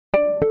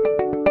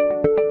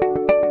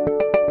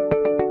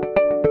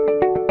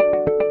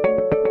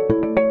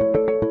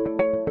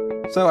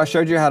So I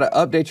showed you how to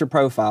update your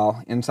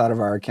profile inside of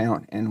our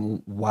account,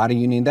 and why do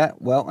you need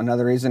that? Well,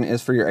 another reason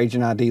is for your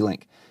agent ID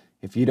link.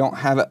 If you don't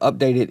have it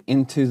updated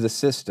into the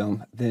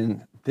system,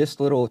 then this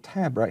little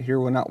tab right here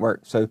will not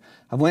work. So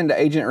I went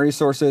to Agent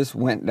Resources,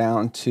 went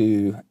down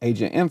to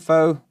Agent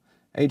Info,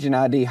 Agent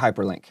ID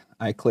Hyperlink.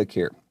 I click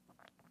here.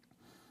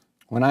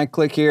 When I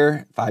click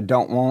here, if I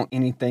don't want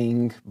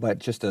anything but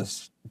just a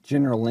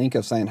general link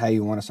of saying, hey,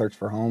 you want to search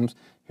for homes,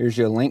 here's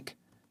your link,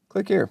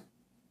 click here.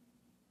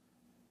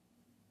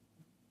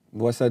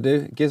 What's that do?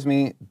 It gives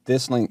me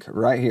this link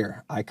right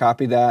here. I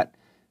copy that,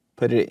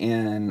 put it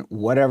in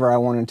whatever I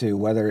wanted to,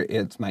 whether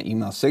it's my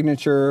email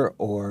signature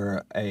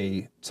or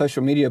a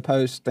social media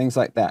post, things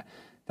like that.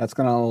 That's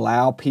going to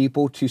allow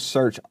people to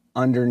search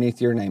underneath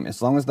your name. As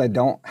long as they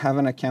don't have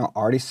an account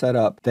already set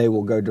up, they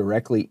will go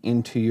directly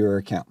into your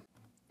account.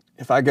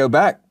 If I go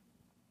back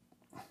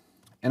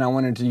and I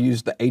wanted to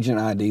use the agent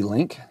ID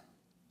link,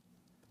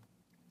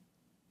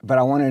 but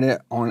I wanted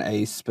it on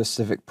a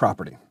specific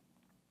property.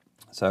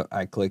 So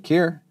I click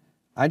here,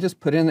 I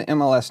just put in the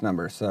MLS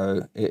number.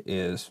 So it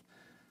is,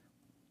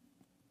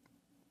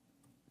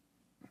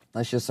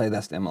 let's just say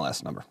that's the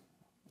MLS number.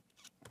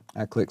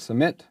 I click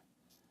submit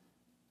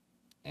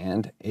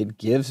and it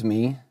gives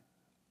me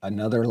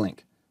another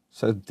link.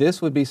 So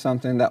this would be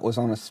something that was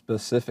on a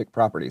specific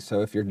property.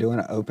 So if you're doing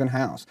an open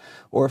house,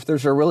 or if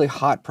there's a really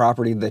hot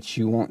property that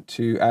you want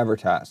to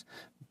advertise,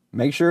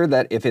 make sure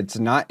that if it's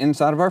not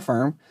inside of our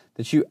firm,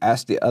 that you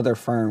ask the other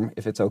firm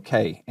if it's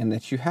okay, and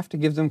that you have to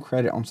give them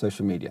credit on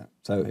social media.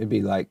 So it'd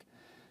be like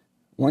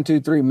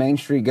 123 Main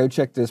Street, go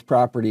check this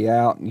property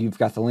out. You've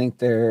got the link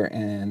there,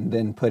 and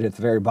then put at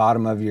the very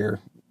bottom of your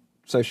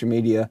social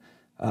media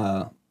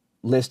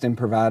listing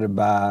provided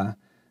by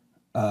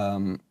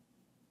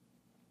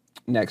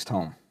Next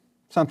Home,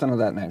 something of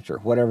that nature,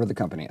 whatever the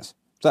company is.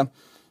 So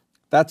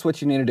that's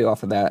what you need to do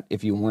off of that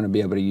if you want to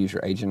be able to use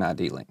your agent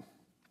ID link.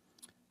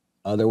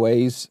 Other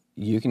ways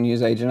you can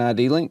use agent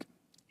ID link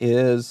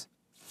is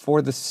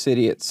for the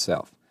city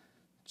itself.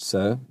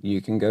 So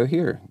you can go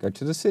here, go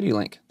to the city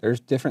link. There's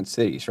different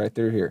cities right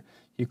there here.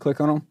 You click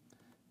on them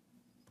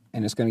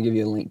and it's going to give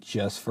you a link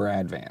just for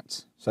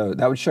Advance. So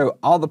that would show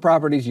all the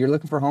properties you're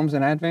looking for homes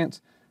in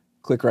Advance.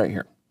 Click right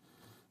here.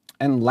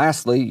 And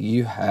lastly,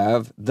 you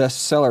have the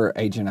seller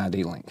agent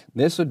ID link.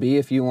 This would be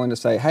if you want to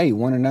say, hey, you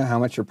want to know how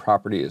much your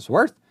property is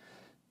worth?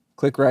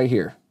 Click right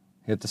here.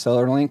 Hit the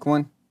seller link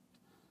one.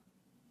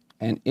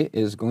 And it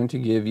is going to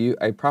give you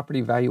a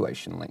property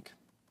valuation link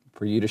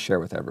for you to share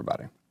with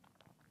everybody.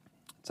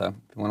 So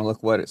if you want to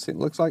look what it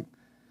looks like,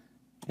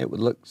 it would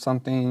look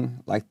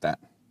something like that.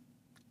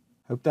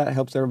 Hope that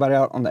helps everybody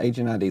out on the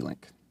agent ID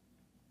link.